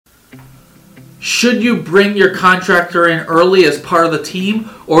Should you bring your contractor in early as part of the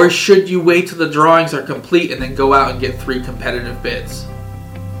team, or should you wait till the drawings are complete and then go out and get 3 competitive bids?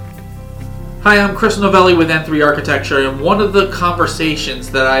 Hi, I'm Chris Novelli with N3 Architecture, and one of the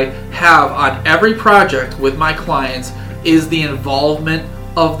conversations that I have on every project with my clients is the involvement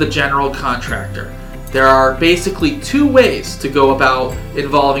of the general contractor. There are basically 2 ways to go about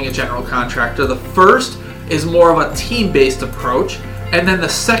involving a general contractor. The first is more of a team-based approach, and then the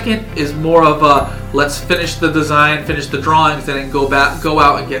second is more of a let's finish the design, finish the drawings, and then go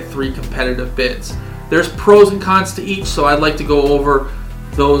out and get 3 competitive bids. There's pros and cons to each, so I'd like to go over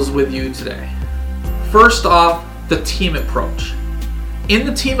those with you today. First off, the team approach. In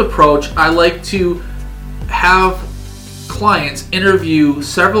the team approach, I like to have clients interview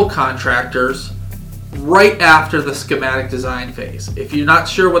several contractors right after the schematic design phase. If you're not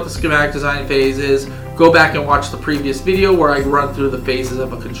sure what the schematic design phase is, go back and watch the previous video where I run through the phases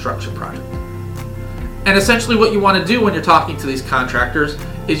of a construction project. And essentially what you want to do when you're talking to these contractors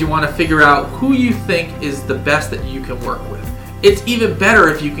is you want to figure out who you think is the best that you can work with. It's even better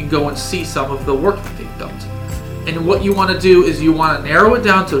if you can go and see some of the work that they've built. And what you want to do is you want to narrow it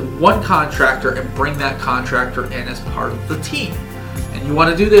down to one contractor and bring that contractor in as part of the team. And you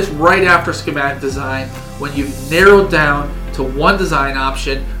want to do this right after schematic design when you've narrowed down to one design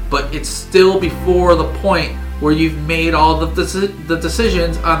option, but it's still before the point where you've made all the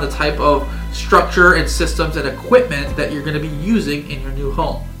decisions on the type of structure and systems and equipment that you're going to be using in your new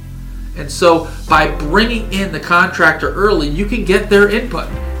home. And so by bringing in the contractor early, you can get their input.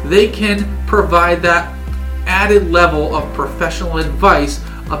 They can provide that added level of professional advice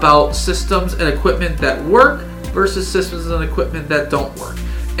about systems and equipment that work versus systems and equipment that don't work.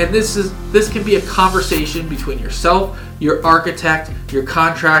 And this can be a conversation between yourself, your architect, your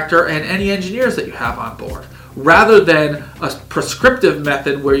contractor, and any engineers that you have on board, rather than a prescriptive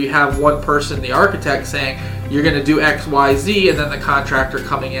method where you have one person, the architect, saying you're going to do X, Y, Z, and then the contractor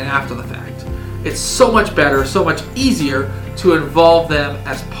coming in after the fact. It's so much better, so much easier to involve them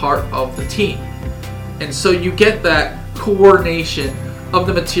as part of the team. And so you get that coordination of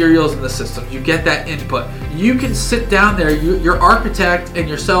the materials and the systems. You get that input. You can sit down there, your architect and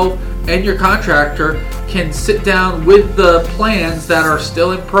yourself and your contractor can sit down with the plans that are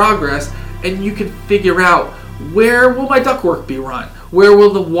still in progress, and you can figure out where will my ductwork be run, where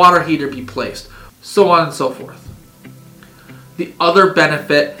will the water heater be placed, so on and so forth. The other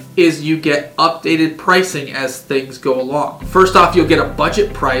benefit is you get updated pricing as things go along. First off, you'll get a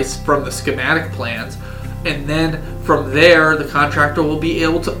budget price from the schematic plans, and then from there, the contractor will be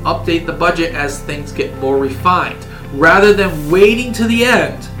able to update the budget as things get more refined, rather than waiting to the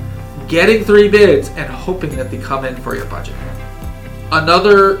end, getting 3 bids, and hoping that they come in for your budget.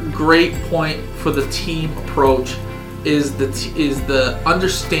 Another great point for the team approach is the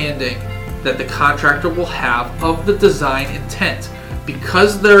understanding that the contractor will have of the design intent.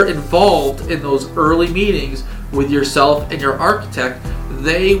 Because they're involved in those early meetings with yourself and your architect,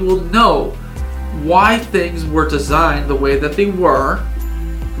 they will know why things were designed the way that they were,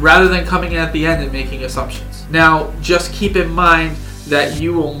 rather than coming in at the end and making assumptions. Now, just keep in mind that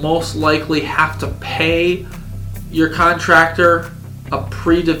you will most likely have to pay your contractor a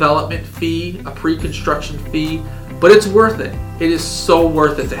pre-development fee, a pre-construction fee, but it's worth it. It is so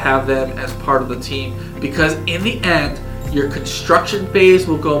worth it to have them as part of the team, because in the end, your construction phase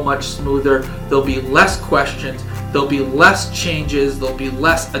will go much smoother. There'll be less questions. There'll be less changes, there'll be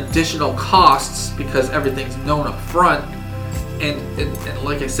less additional costs because everything's known up front. And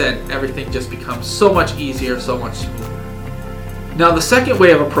like I said, everything just becomes so much easier, so much smoother. Now, the second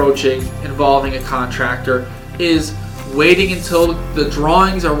way of approaching involving a contractor is waiting until the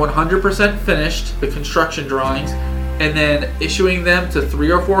drawings are 100% finished, the construction drawings, and then issuing them to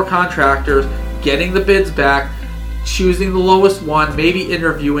 3 or 4 contractors, getting the bids back, choosing the lowest one, maybe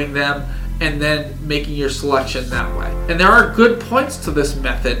interviewing them, and then making your selection that way. And there are good points to this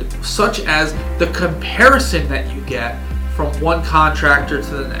method, such as the comparison that you get from one contractor to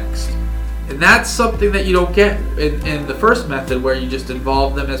the next. And that's something that you don't get in the first method, where you just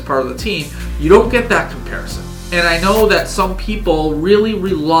involve them as part of the team. You don't get that comparison. And I know that some people really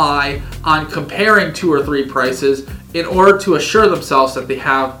rely on comparing 2 or 3 prices in order to assure themselves that they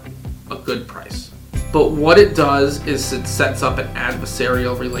have a good price. But what it does is it sets up an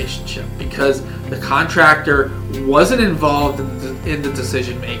adversarial relationship, because the contractor wasn't involved in the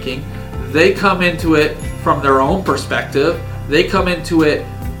decision making. They come into it from their own perspective. They come into it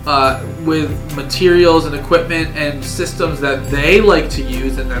with materials and equipment and systems that they like to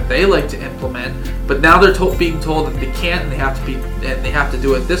use and that they like to implement. But now they're being told that they can't, and they have to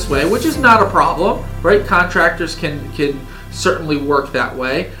do it this way, which is not a problem, right? Contractors can certainly work that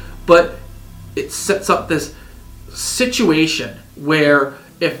way, but it sets up this situation where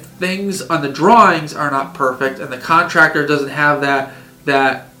if things on the drawings are not perfect and the contractor doesn't have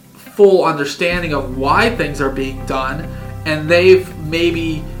that full understanding of why things are being done, and they've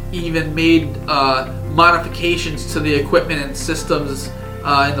maybe even made modifications to the equipment and systems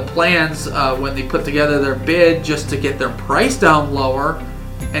in the plans when they put together their bid just to get their price down lower,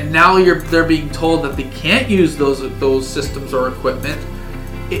 and now they're being told that they can't use those systems or equipment.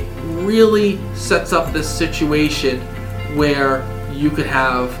 It really sets up this situation where you could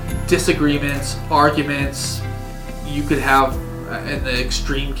have disagreements, arguments. You could have, in the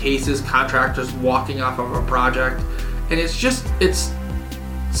extreme cases, contractors walking off of a project. And it's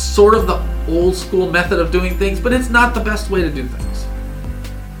sort of the old school method of doing things, but it's not the best way to do things.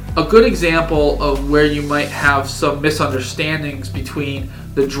 A good example of where you might have some misunderstandings between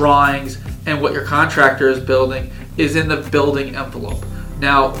the drawings and what your contractor is building is in the building envelope.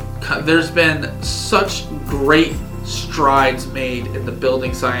 Now, there's been such great strides made in the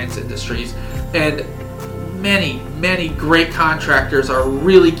building science industries, and many great contractors are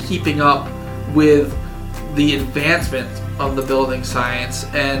really keeping up with the advancement of the building science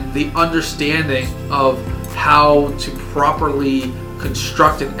and the understanding of how to properly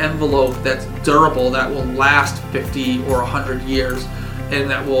construct an envelope that's durable, that will last 50 or 100 years, and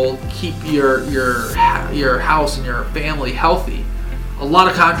that will keep your house and your family healthy. A lot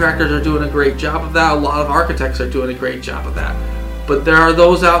of contractors are doing a great job of that. A lot of architects are doing a great job of that. But there are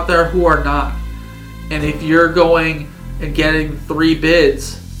those out there who are not. And if you're going and getting 3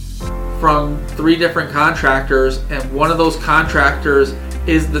 bids from 3 different contractors, and one of those contractors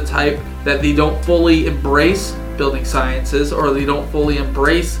is the type that they don't fully embrace building sciences, or they don't fully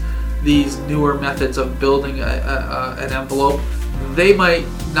embrace these newer methods of building an envelope, they might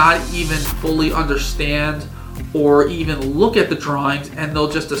not even fully understand or even look at the drawings, and they'll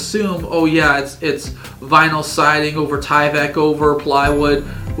just assume, oh yeah, it's vinyl siding over Tyvek over plywood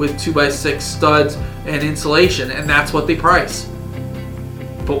with 2x6 studs and insulation, and that's what they price.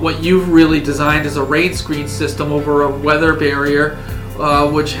 But what you've really designed is a rain screen system over a weather barrier,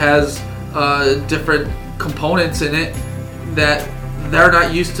 which has different components in it that they're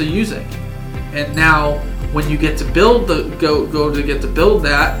not used to using. And now, when you get to build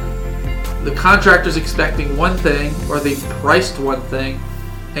that, the contractor's expecting one thing, or they've priced one thing,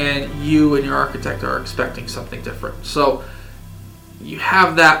 and you and your architect are expecting something different. So you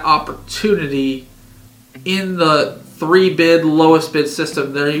have that opportunity in the 3-bid, lowest bid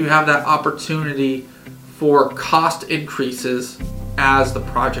system. There you have that opportunity for cost increases as the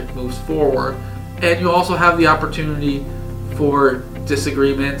project moves forward. And you also have the opportunity for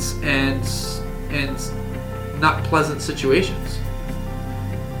disagreements and not pleasant situations.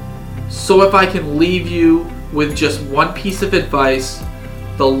 So if I can leave you with just one piece of advice,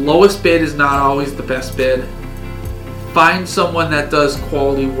 the lowest bid is not always the best bid. Find someone that does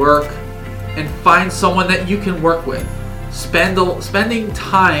quality work, and find someone that you can work with. Spending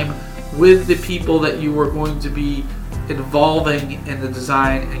time with the people that you are going to be involving in the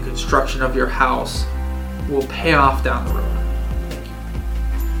design and construction of your house will pay off down the road.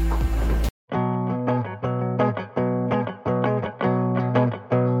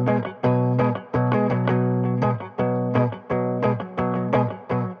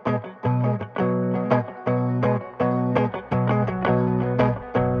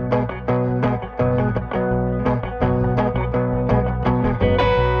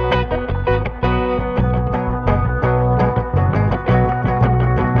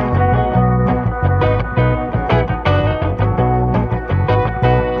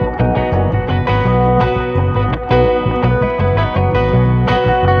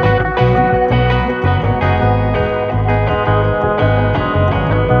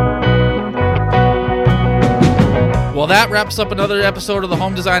 Well, that wraps up another episode of the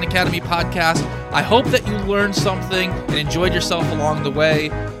Home Design Academy podcast. I hope that you learned something and enjoyed yourself along the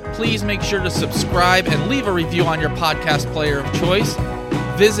way. Please make sure to subscribe and leave a review on your podcast player of choice.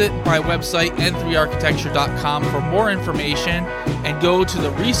 Visit my website, n3architecture.com, for more information, and go to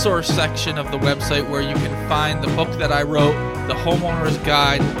the resource section of the website where you can find the book that I wrote, The Homeowner's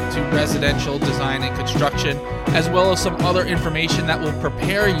Guide to Residential Design and Construction, as well as some other information that will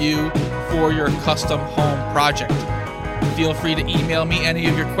prepare you for your custom home project. Feel free to email me any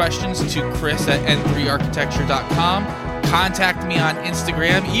of your questions to chris@n3architecture.com. Contact me on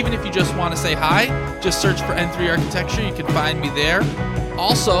Instagram. Even if you just want to say hi, just search for N3 Architecture. You can find me there.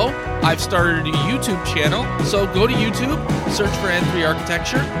 Also, I've started a YouTube channel, so go to YouTube, search for N3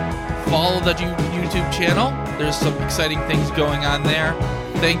 Architecture, follow the YouTube channel. There's some exciting things going on there.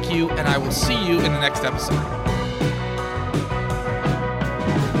 Thank you, and I will see you in the next episode.